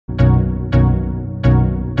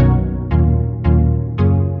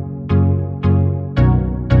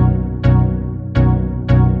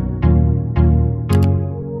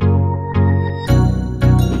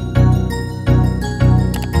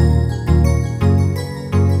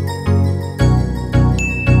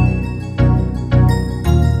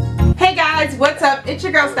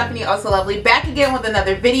Stephanieohsolovely, back again with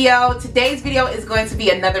another video. Today's video is going to be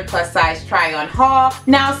another plus size try on haul.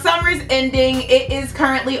 Now summer's ending, it is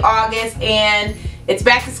currently August and it's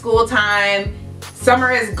back to school time.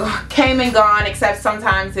 Summer is came and gone, except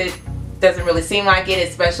sometimes it doesn't really seem like it,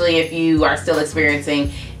 especially if you are still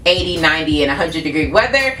experiencing 80, 90, and 100-degree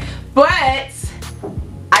weather. But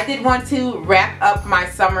I did want to wrap up my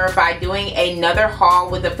summer by doing another haul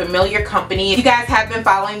with a familiar company. If you guys have been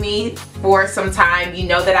following me for some time, you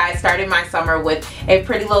know that I started my summer with a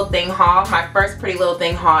Pretty Little Thing haul, my first Pretty Little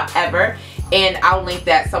Thing haul ever, and I'll link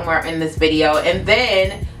that somewhere in this video. And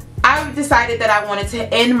then I decided that I wanted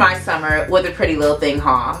to end my summer with a Pretty Little Thing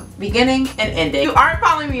haul, beginning and ending. If you aren't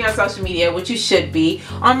following me on social media, which you should be,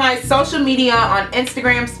 on my social media on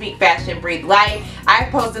Instagram, Speak Fashion Breathe Light, I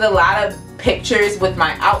posted a lot of pictures with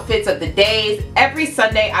my outfits of the days. Every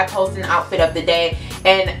Sunday I post an outfit of the day,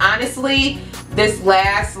 and honestly this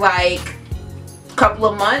last couple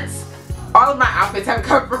of months all of my outfits have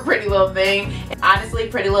come from Pretty Little Thing. Honestly,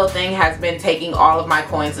 Pretty Little Thing has been taking all of my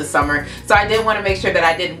coins this summer, so I did want to make sure that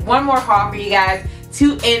I did one more haul for you guys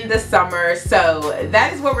to end the summer. So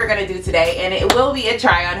that is what we're going to do today, and it will be a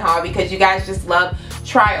try on haul because you guys just love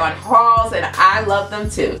try on hauls and I love them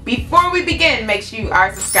too. Before we begin, make sure you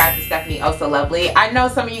are subscribed to Stephanieohsolovely. I know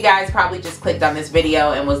some of you guys probably just clicked on this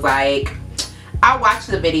video and was like, I'll watch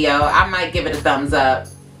the video, I might give it a thumbs up,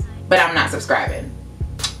 but I'm not subscribing.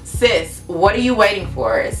 Sis, what are you waiting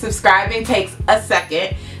for? Subscribing takes a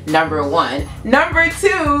second, number one. Number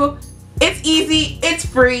two, it's easy, it's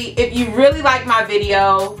free. If you really like my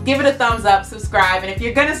video, give it a thumbs up, subscribe, and if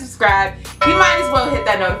you're gonna subscribe, you might as well hit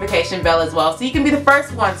that notification bell as well so you can be the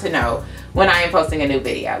first one to know when I am posting a new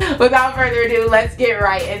video. Without further ado, let's get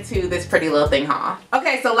right into this Pretty Little Thing haul.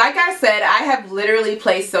 Okay, so like I said, I have literally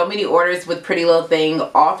placed so many orders with Pretty Little Thing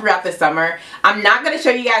all throughout the summer. I'm not going to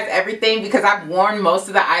show you guys everything because I've worn most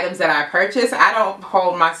of the items that I purchased. I don't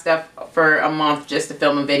hold my stuff for a month just to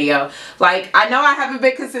film a video. I know I haven't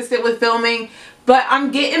been consistent with filming, but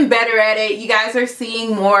I'm getting better at it. You guys are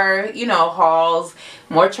seeing more, hauls,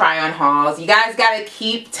 more try on hauls. You guys gotta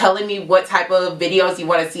keep telling me what type of videos you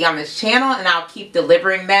want to see on this channel and I'll keep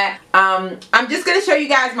delivering that. I'm just gonna show you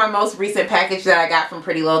guys my most recent package that I got from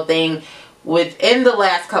Pretty Little Thing within the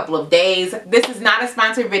last couple of days. This is not a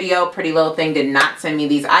sponsored video. Pretty Little Thing did not send me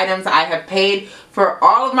these items. I have paid for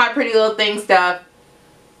all of my Pretty Little Thing stuff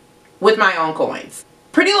with my own coins.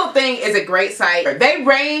 Pretty Little Thing is a great site. They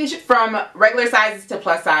range from regular sizes to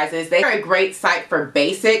plus sizes. They are a great site for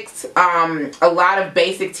basics. A lot of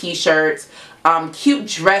basic t-shirts, cute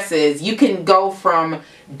dresses. You can go from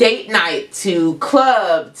date night to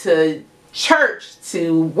club to church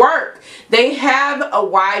to work. They have a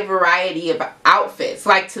wide variety of outfits,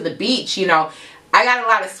 like to the beach. I got a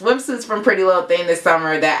lot of swimsuits from Pretty Little Thing this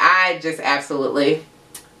summer that I just absolutely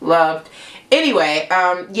loved. Anyway,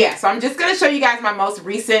 yeah, so I'm just going to show you guys my most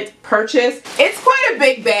recent purchase. It's quite a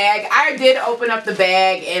big bag. I did open up the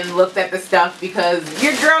bag and looked at the stuff because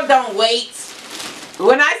your girl don't wait.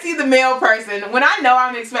 When I see the mail person, when I know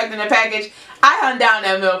I'm expecting a package, I hunt down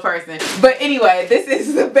that mail person. But anyway, this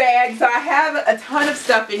is the bag. So I have a ton of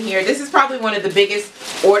stuff in here. This is probably one of the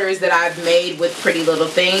biggest orders that I've made with Pretty Little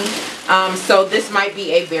Thing. So this might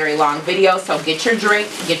be a very long video. So get your drink,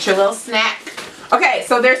 get your little snack. Okay,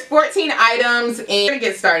 so there's 14 items, and I'm gonna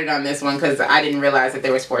get started on this one because I didn't realize that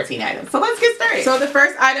there was 14 items. So let's get started. So the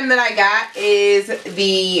first item that I got is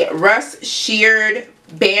the Russ Sheared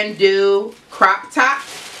Bandeau crop top.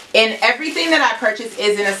 And everything that I purchased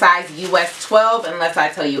is in a size US 12 unless I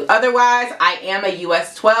tell you otherwise. I am a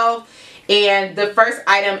US 12. And the first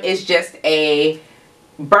item is just a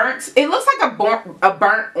burnt, it looks like a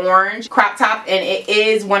burnt orange crop top, and it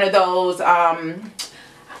is one of those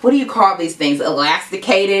what do you call these things,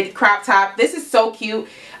 elasticated crop top. This is so cute.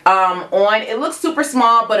 It looks super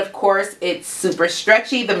small, but of course it's super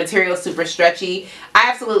stretchy. The material is super stretchy. I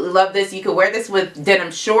absolutely love this. You could wear this with denim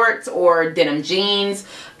shorts or denim jeans.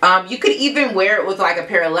 You could even wear it with like a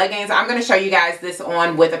pair of leggings. I'm going to show you guys this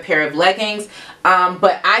on with a pair of leggings.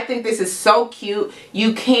 But I think this is so cute.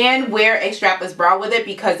 You can wear a strapless bra with it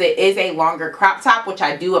because it is a longer crop top, which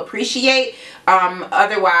I do appreciate.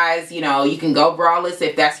 Otherwise, you can go braless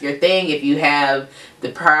if that's your thing, if you have the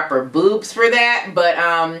proper boobs for that. But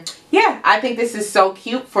yeah, I think this is so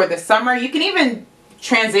cute for the summer. You can even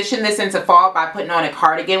transition this into fall by putting on a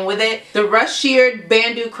cardigan with it. The Russ Sheared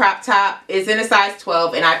Bandeau crop top is in a size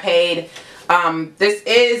 12, and I paid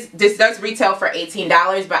this does retail for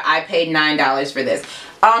 $18, but I paid $9 for this.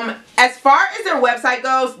 As far as their website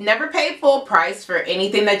goes, never pay full price for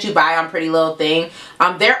anything that you buy on Pretty Little Thing.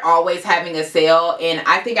 They're always having a sale, and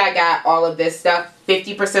I think I got all of this stuff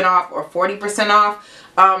 50% off or 40% off.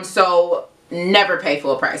 So never pay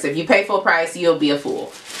full price. If you pay full price, you'll be a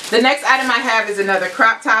fool. The next item I have is another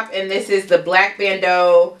crop top, and this is the black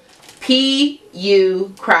bandeau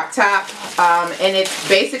PU crop top. And it's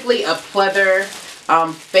basically a pleather,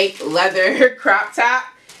 fake leather crop top.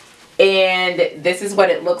 And this is what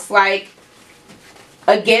it looks like.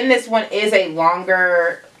 Again, this one is a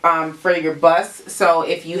longer for your bust. So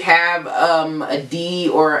if you have a D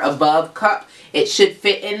or above cup, it should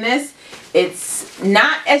fit in this. It's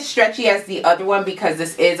not as stretchy as the other one because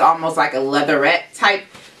this is almost like a leatherette type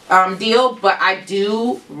deal. But I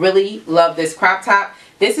do really love this crop top.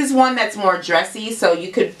 This is one that's more dressy, so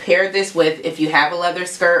you could pair this with, if you have a leather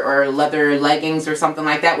skirt or leather leggings or something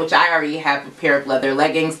like that, which I already have a pair of leather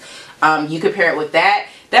leggings. You could pair it with that.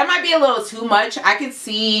 That might be a little too much. I could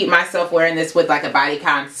see myself wearing this with like a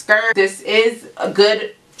bodycon skirt. This is a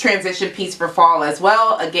good transition piece for fall as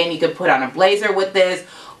well. Again, you could put on a blazer with this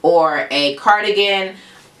or a cardigan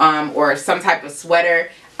or some type of sweater.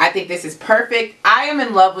 I think this is perfect. I am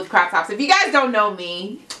in love with crop tops. If you guys don't know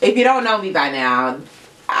me, if you don't know me by now,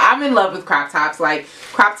 I'm in love with crop tops. Like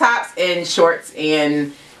crop tops and shorts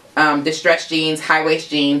and distressed jeans, high waist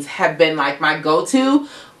jeans have been like my go-to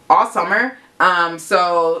all summer.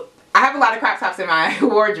 So I have a lot of crop tops in my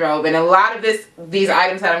wardrobe, and a lot of these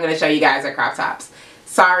items that I'm going to show you guys are crop tops.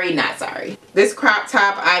 Sorry, not sorry. This crop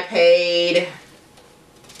top I paid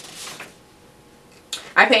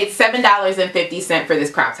 $7.50 for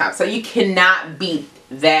this crop top. So you cannot beat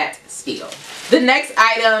that steal. The next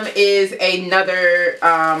item is another,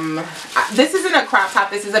 this isn't a crop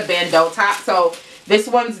top, this is a bandeau top. So this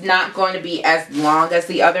one's not going to be as long as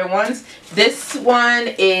the other ones. This one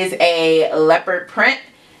is a leopard print,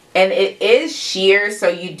 and it is sheer. So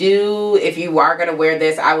you do, if you are going to wear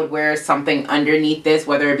this, I would wear something underneath this,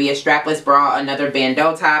 whether it be a strapless bra, another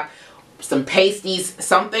bandeau top, some pasties,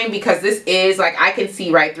 something, because this is like, I can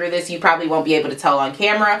see right through this. You probably won't be able to tell on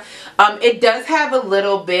camera. It does have a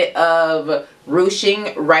little bit of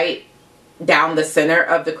ruching right down the center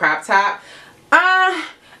of the crop top.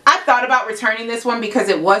 I thought about returning this one because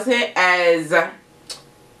it wasn't as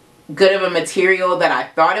good of a material that I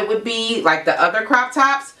thought it would be, like the other crop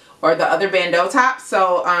tops or the other bandeau tops.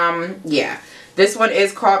 So yeah, this one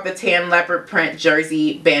is called the tan leopard print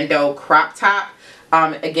jersey bandeau crop top.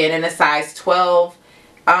 Again, in a size 12.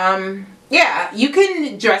 Yeah, you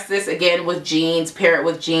can dress this again with jeans, pair it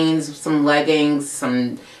with jeans, some leggings,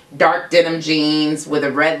 some dark denim jeans with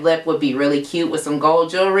a red lip would be really cute with some gold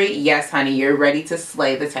jewelry. Yes, honey, you're ready to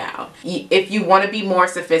slay the town. If you want to be more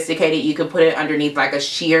sophisticated, you could put it underneath like a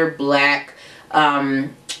sheer black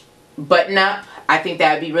button up. I think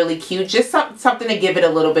that would be really cute. Just something to give it a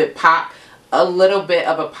little bit pop, a little bit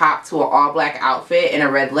of a pop to an all black outfit and a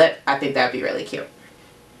red lip. I think that would be really cute.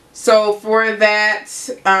 So for that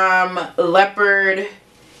leopard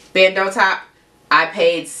bandeau top, I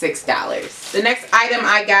paid $6. The next item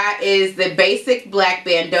I got is the basic black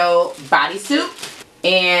bandeau bodysuit,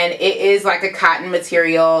 and it is like a cotton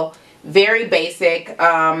material, very basic.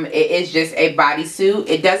 It is just a bodysuit.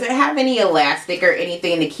 It doesn't have any elastic or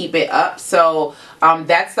anything to keep it up, so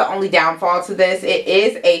that's the only downfall to this. It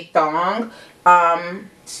is a thong,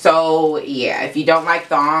 so yeah, if you don't like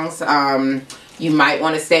thongs, you might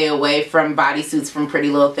want to stay away from bodysuits from Pretty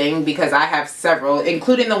Little Thing, because I have several,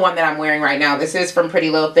 including the one that I'm wearing right now. This is from Pretty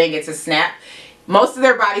Little Thing. It's a snap. Most of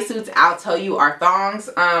their bodysuits, I'll tell you, are thongs.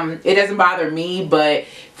 It doesn't bother me, but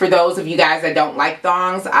for those of you guys that don't like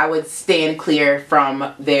thongs, I would stand clear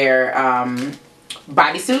from their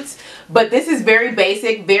bodysuits. But this is very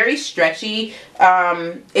basic, very stretchy.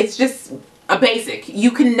 It's just a basic. You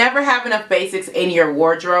can never have enough basics in your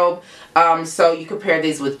wardrobe. So you could pair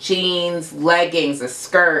these with jeans, leggings, a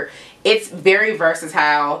skirt. It's very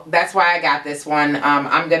versatile. That's why I got this one.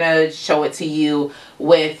 I'm going to show it to you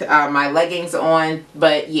with my leggings on.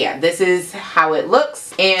 But yeah, this is how it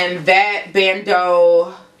looks. And that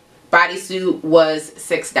bandeau bodysuit was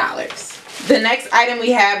 $6. The next item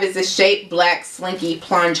we have is a Shape Black Slinky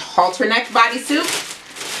Plunge halter neck bodysuit.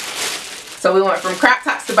 So we went from crop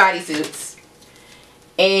tops to bodysuits.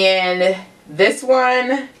 And this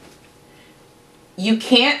one, you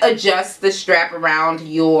can't adjust the strap around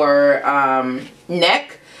your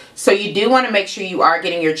neck, so you do want to make sure you are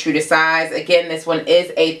getting your true to size. Again, this one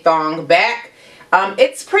is a thong back.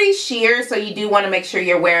 It's pretty sheer, so you do want to make sure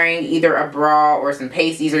you're wearing either a bra or some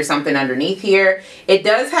pasties or something underneath here. It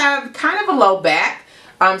does have kind of a low back,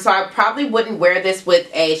 So I probably wouldn't wear this with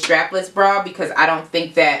a strapless bra because I don't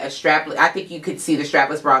think that I think you could see the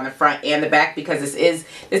strapless bra on the front and the back because this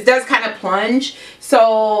does kind of plunge.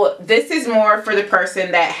 So this is more for the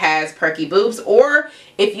person that has perky boobs, or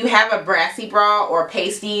if you have a brassy bra or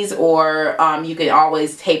pasties, or you can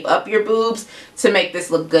always tape up your boobs to make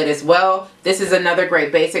this look good as well. This is another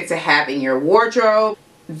great basic to have in your wardrobe.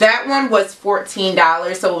 That one was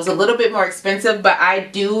 $14, so it was a little bit more expensive, but I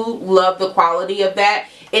do love the quality of that.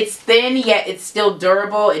 It's thin, yet it's still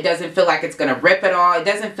durable. It doesn't feel like it's going to rip at all. It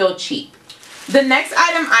doesn't feel cheap. The next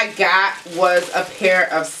item I got was a pair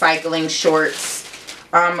of cycling shorts.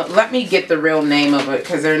 Let me get the real name of it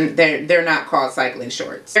because they're not called cycling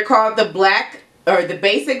shorts. They're called the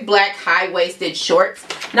basic black high-waisted shorts.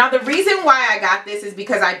 Now the reason why I got this is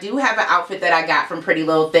because I do have an outfit that I got from Pretty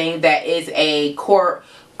Little Thing that is a cord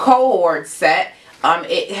set.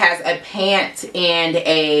 It has a pant and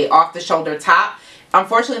a off-the-shoulder top.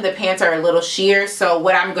 Unfortunately, the pants are a little sheer, so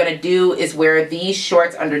what I'm going to do is wear these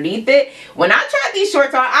shorts underneath it. When I tried these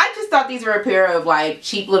shorts on, I just thought these were a pair of like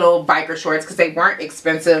cheap little biker shorts because they weren't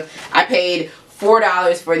expensive. I paid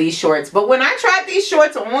 $4 for these shorts, but when I tried these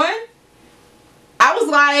shorts on, I was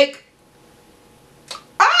like,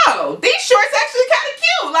 oh, these shorts actually kind of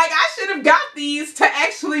cute. Like, I should have got these to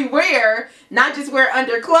actually wear, not just wear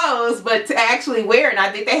under clothes, but to actually wear. And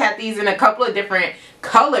I think they have these in a couple of different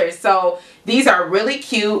colors. So these are really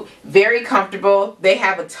cute, very comfortable. They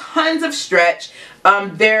have a tons of stretch.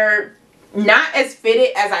 They're not as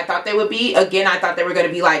fitted as I thought they would be. Again, I thought they were going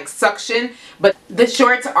to be like suction, but the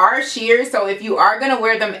shorts are sheer, so if you are going to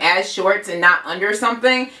wear them as shorts and not under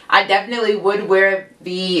something, I definitely would wear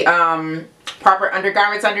the proper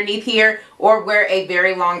undergarments underneath here, or wear a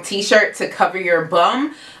very long t-shirt to cover your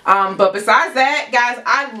bum. But besides that, guys,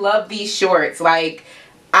 I love these shorts. Like,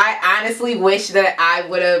 I honestly wish that I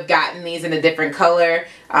would have gotten these in a different color.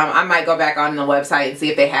 I might go back on the website and see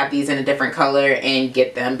if they have these in a different color and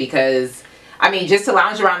get them, because I mean, just to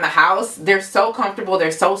lounge around the house, they're so comfortable,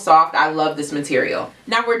 they're so soft. I love this material.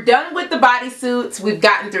 Now we're done with the bodysuits. We've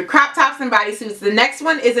gotten through crop tops and bodysuits. The next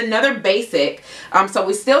one is another basic. So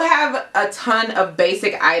we still have a ton of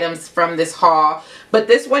basic items from this haul, but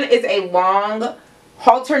this one is a long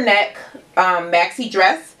halter neck maxi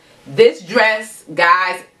dress. This dress,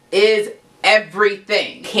 guys, is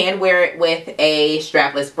everything. Can wear it with a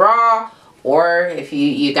strapless bra, or if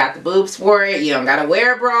you got the boobs for it, you don't gotta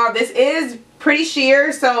wear a bra. This is pretty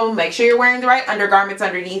sheer, so make sure you're wearing the right undergarments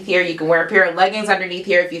underneath here. You can wear a pair of leggings underneath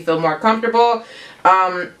here if you feel more comfortable.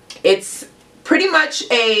 It's pretty much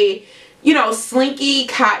a, you know, slinky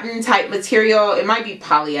cotton type material. It might be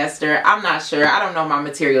polyester, I'm not sure. I don't know my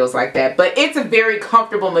materials like that, but it's a very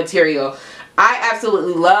comfortable material. I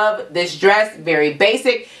absolutely love this dress. Very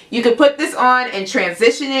basic. You can put this on and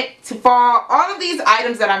transition it to fall. All of these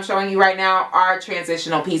items that I'm showing you right now are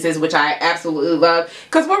transitional pieces, which I absolutely love,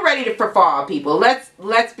 because we're ready for fall, people.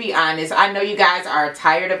 Let's be honest. I know you guys are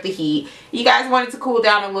tired of the heat. You guys want it to cool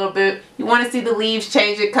down a little bit. You want to see the leaves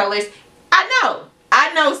change in colors.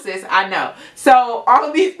 I know, sis, I know. So all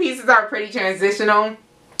of these pieces are pretty transitional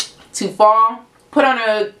to fall. Put on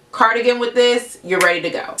a cardigan with this, you're ready to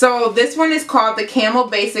go. So this one is called the Camel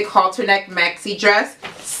Basic Halter Neck Maxi Dress.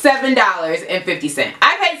 $7.50.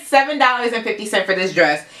 I paid $7.50 for this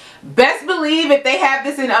dress. Best believe if they have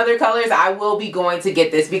this in other colors, I will be going to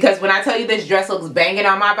get this, because when I tell you this dress looks banging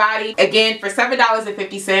on my body, again, for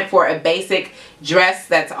 $7.50 for a basic dress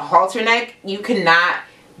that's a halter neck, you cannot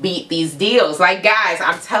beat these deals. Like, guys,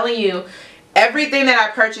 I'm telling you, everything that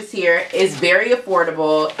I purchased here is very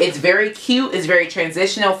affordable. It's very cute. It's very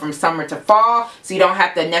transitional from summer to fall. So you don't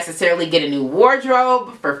have to necessarily get a new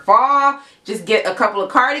wardrobe for fall. Just get a couple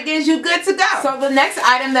of cardigans. You're good to go. So the next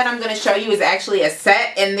item that I'm going to show you is actually a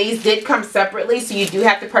set. And these did come separately. So you do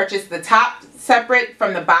have to purchase the top separate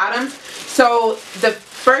from the bottoms. So the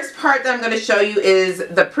first part that I'm going to show you is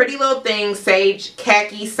the Pretty Little Thing Sage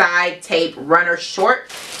Khaki Side Tape Runner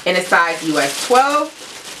Short in a size US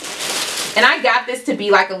 12. And I got this to be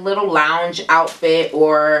like a little lounge outfit,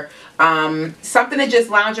 or something to just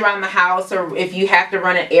lounge around the house, or if you have to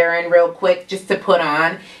run an errand real quick just to put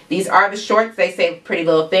on. These are the shorts. They say Pretty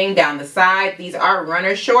Little Thing down the side. These are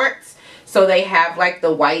runner shorts, so they have like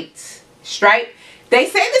the white stripe. They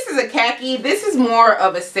say this is a khaki. This is more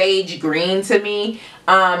of a sage green to me,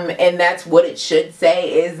 and that's what it should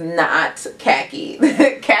say, is not khaki.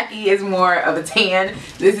 Khaki is more of a tan.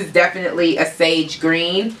 This is definitely a sage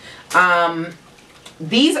green.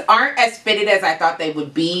 These aren't as fitted as I thought they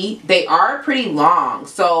would be. They are pretty long,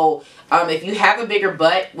 so if you have a bigger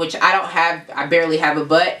butt, which I don't have, I barely have a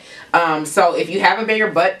butt, So if you have a bigger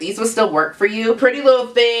butt, these will still work for you. Pretty Little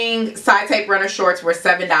Thing side tape runner shorts were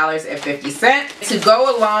 $7.50. To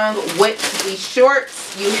go along with the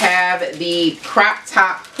shorts, you have the crop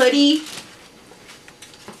top hoodie.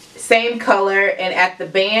 Same color, and at the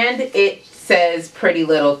band it says Pretty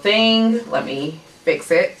Little Thing. Let me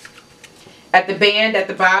fix it. At the band at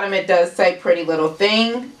the bottom it does say Pretty Little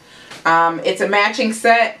Thing. It's a matching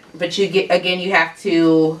set, but you have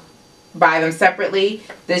to buy them separately.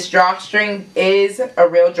 This drawstring is a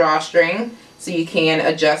real drawstring, so you can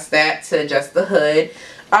adjust that to adjust the hood.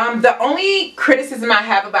 The only criticism I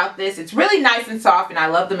have about this, it's really nice and soft and I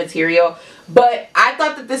love the material, but I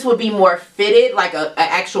thought that this would be more fitted, like a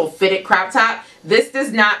actual fitted crop top. This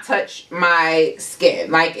does not touch my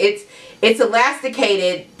skin. Like it's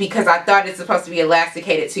elasticated because I thought it's supposed to be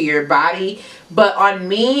elasticated to your body, but on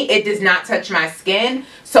me it does not touch my skin.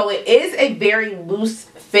 So it is a very loose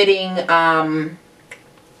fitting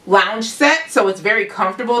lounge set, so it's very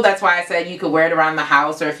comfortable. That's why I said you could wear it around the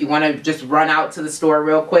house, or if you want to just run out to the store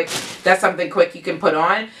real quick, that's something quick you can put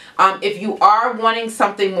on. If you are wanting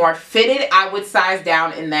something more fitted, I would size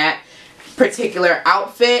down in that particular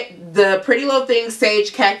outfit. The Pretty Little Thing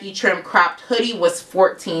sage khaki trim cropped hoodie was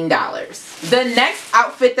 $14. The next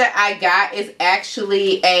outfit that I got is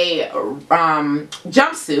actually a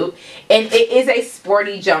jumpsuit, and it is a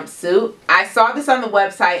sporty jumpsuit. I saw this on the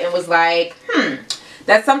website and was like,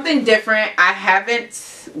 that's something different. I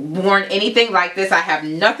haven't worn anything like this. I have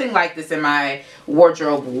nothing like this in my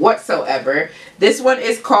wardrobe whatsoever. This one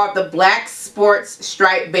is called the Black Sports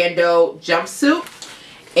Striped Bandeau Jumpsuit,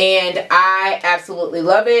 and I absolutely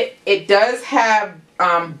love it. It does have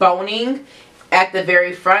boning at the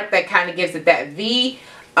very front that kind of gives it that V.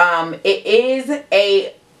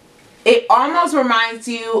 It almost reminds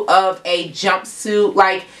you of a jumpsuit.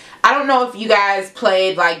 Like, I don't know if you guys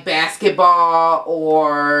played like basketball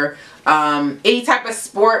or any type of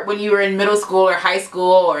sport when you were in middle school or high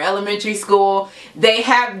school or elementary school. They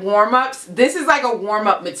have warm-ups. This is like a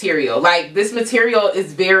warm-up material. Like, this material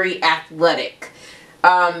is very athletic.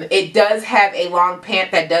 It does have a long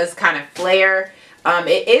pant that does kind of flare.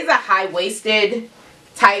 It is a high-waisted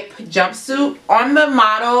type jumpsuit. On the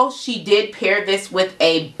model, she did pair this with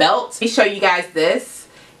a belt. Let me show you guys this.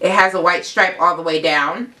 It has a white stripe all the way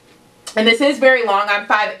down. And this is very long. I'm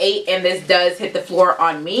 5'8", and this does hit the floor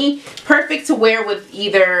on me. Perfect to wear with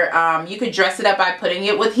either, you could dress it up by putting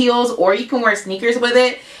it with heels, or you can wear sneakers with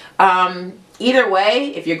it. Either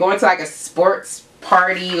way, if you're going to like a sports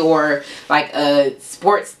party or like a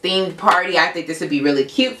sports themed party, I think this would be really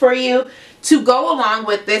cute for you. To go along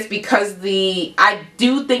with this, because I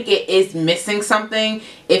do think it is missing something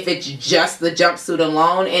if it's just the jumpsuit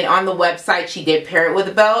alone, and on the website she did pair it with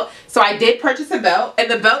a belt. So I did purchase a belt, and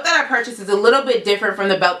the belt that I purchased is a little bit different from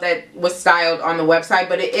the belt that was styled on the website,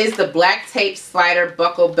 but it is the black tape slider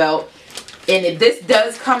buckle belt, and this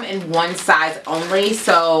does come in one size only,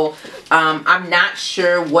 so I'm not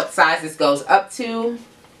sure what size this goes up to.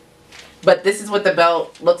 But this is what the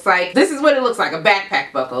belt looks like. This is what it looks like, a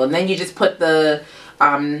backpack buckle. And then you just put the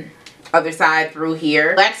other side through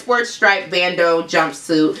here. Black Sports Striped Bandeau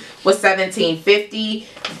Jumpsuit was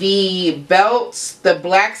 $17.50. The belt, the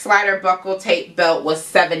black slider buckle tape belt, was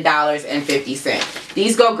 $7.50.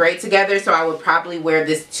 These go great together, so I would probably wear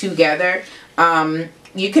this together.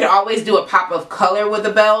 You could always do a pop of color with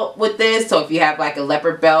a belt with this. So if you have like a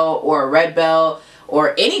leopard belt or a red belt,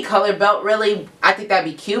 or any color belt really, I think that'd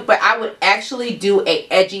be cute. But I would actually do a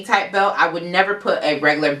edgy type belt. I would never put a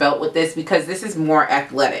regular belt with this because this is more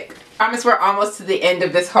athletic. I promise we're almost to the end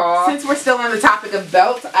of this haul. Since we're still on the topic of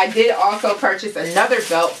belts, I did also purchase another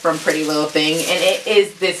belt from Pretty Little Thing, and it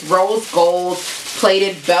is this rose gold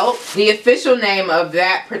plated belt. The official name of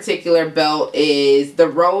that particular belt is the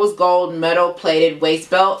rose gold metal plated waist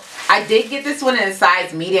belt. I did get this one in a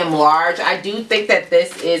size medium large. I do think that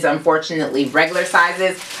this is unfortunately regular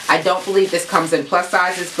sizes. I don't believe this comes in plus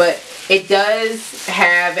sizes, but it does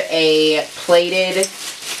have a plated,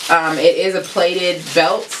 it is a plated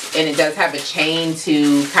belt, and it does have a chain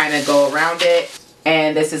to kind of go around it.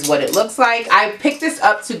 And this is what it looks like. I picked this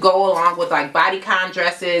up to go along with like bodycon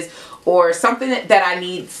dresses or something that I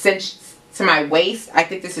need cinched to my waist. I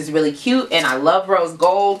think this is really cute, and I love rose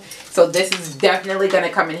gold, so this is definitely going to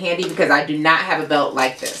come in handy because I do not have a belt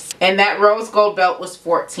like this. And that rose gold belt was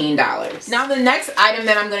 $14. Now the next item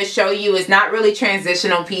that I'm going to show you is not really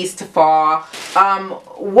transitional piece to fall.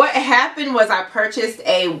 What happened was I purchased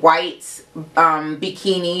a white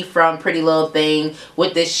bikini from Pretty Little Thing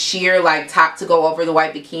with this sheer like top to go over the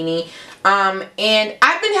white bikini. And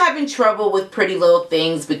I've been having trouble with Pretty Little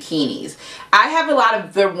Things bikinis. I have a lot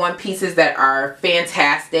of their one pieces that are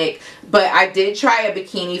fantastic, but I did try a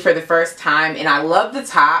bikini for the first time and I love the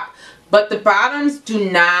top, but the bottoms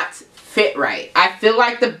do not fit right. I feel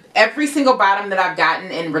like every single bottom that I've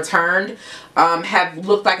gotten and returned have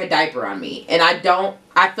looked like a diaper on me, and I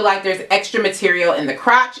feel like there's extra material in the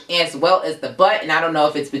crotch as well as the butt, and I don't know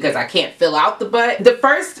if it's because I can't fill out the butt. The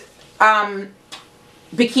first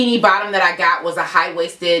bikini bottom that I got was a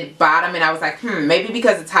high-waisted bottom, and I was like, maybe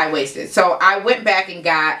because it's high-waisted. So I went back and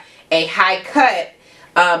got a high-cut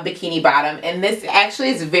bikini bottom, and this actually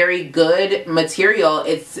is very good material.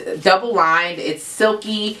 It's double lined, it's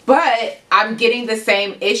silky, but I'm getting the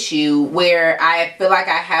same issue where I feel like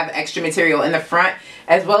I have extra material in the front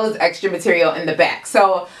as well as extra material in the back.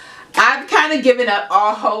 So I've kind of given up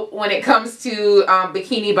all hope when it comes to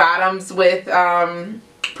bikini bottoms with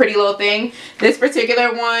Pretty Little Thing. This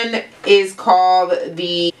particular one is called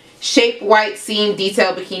the Shape White Seam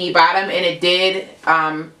Detail Bikini Bottom, and it did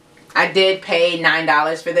I did pay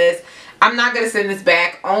 $9 for this. I'm not going to send this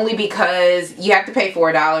back only because you have to pay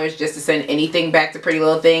 $4 just to send anything back to Pretty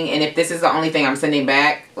Little Thing. And if this is the only thing I'm sending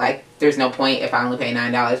back, like, there's no point if I only pay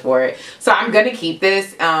 $9 for it. So I'm going to keep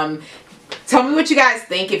this. Tell me what you guys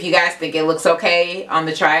think, if you guys think it looks okay on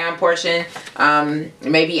the try-on portion.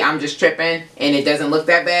 Maybe I'm just tripping and it doesn't look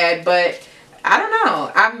that bad, but I don't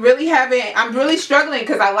know. I'm really struggling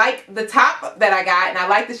because I like the top that I got and I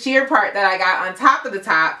like the sheer part that I got on top of the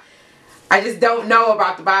top. I just don't know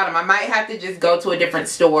about the bottom. I might have to just go to a different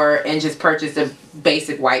store and just purchase a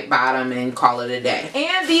basic white bottom and call it a day.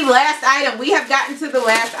 And the last item, we have gotten to the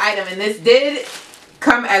last item, and this did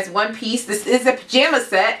come as one piece. This is a pajama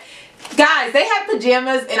set. Guys, they have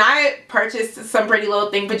pajamas, and I purchased some Pretty Little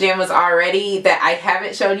Thing pajamas already that I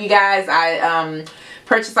haven't shown you guys. I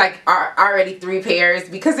purchased like already 3 pairs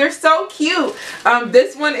because they're so cute.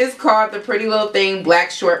 This one is called the Pretty Little Thing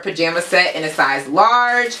Black Short Pajama Set in a size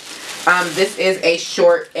large. This is a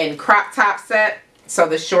short and crop top set. So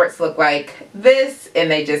the shorts look like this, and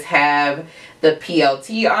they just have the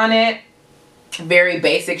PLT on it. Very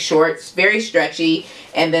basic shorts, very stretchy.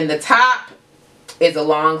 And then the top is a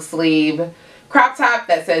long sleeve crop top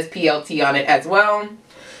that says PLT on it as well.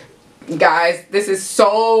 Guys, this is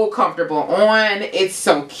so comfortable on. It's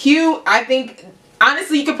so cute. I think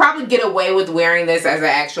honestly you could probably get away with wearing this as an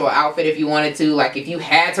actual outfit if you wanted to. Like if you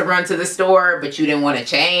had to run to the store but you didn't want to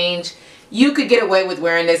change, you could get away with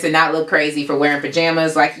wearing this and not look crazy for wearing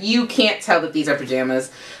pajamas. Like you can't tell that these are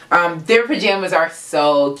pajamas. Their pajamas are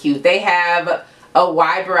so cute. They have a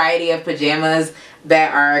wide variety of pajamas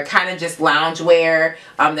that are kind of just lounge wear.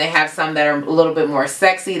 They have some that are a little bit more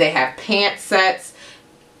sexy. They have pant sets.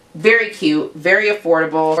 Very cute, very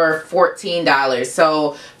affordable for $14.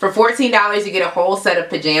 So for $14 you get a whole set of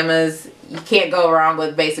pajamas. You can't go wrong with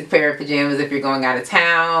a basic pair of pajamas if you're going out of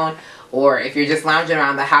town or if you're just lounging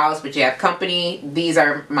around the house but you have company. These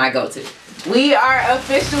are my go-to. We are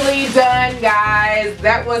officially done, guys.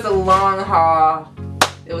 That was a long haul.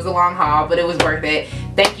 It was a long haul, but it was worth it.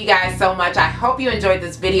 Thank you guys so much. I hope you enjoyed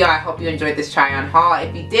this video. I hope you enjoyed this try-on haul.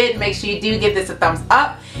 If you did, make sure you do give this a thumbs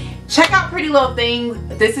up. Check out Pretty Little Thing.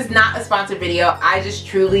 This is not a sponsored video. I just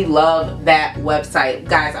truly love that website.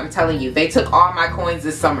 Guys, I'm telling you, they took all my coins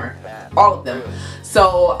this summer. All of them.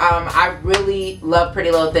 So I really love Pretty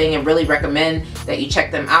Little Thing and really recommend that you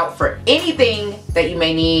check them out for anything that you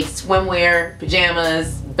may need. Swimwear,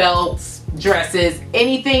 pajamas, belts, dresses,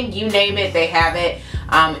 anything, you name it, they have it.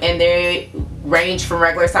 And they range from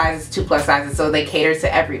regular sizes to plus sizes, so they cater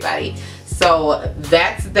to everybody. So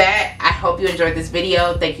that's that. I hope you enjoyed this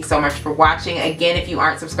video. Thank you so much for watching. Again, if you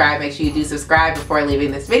aren't subscribed, make sure you do subscribe before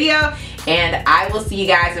leaving this video. And I will see you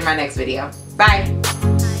guys in my next video. Bye.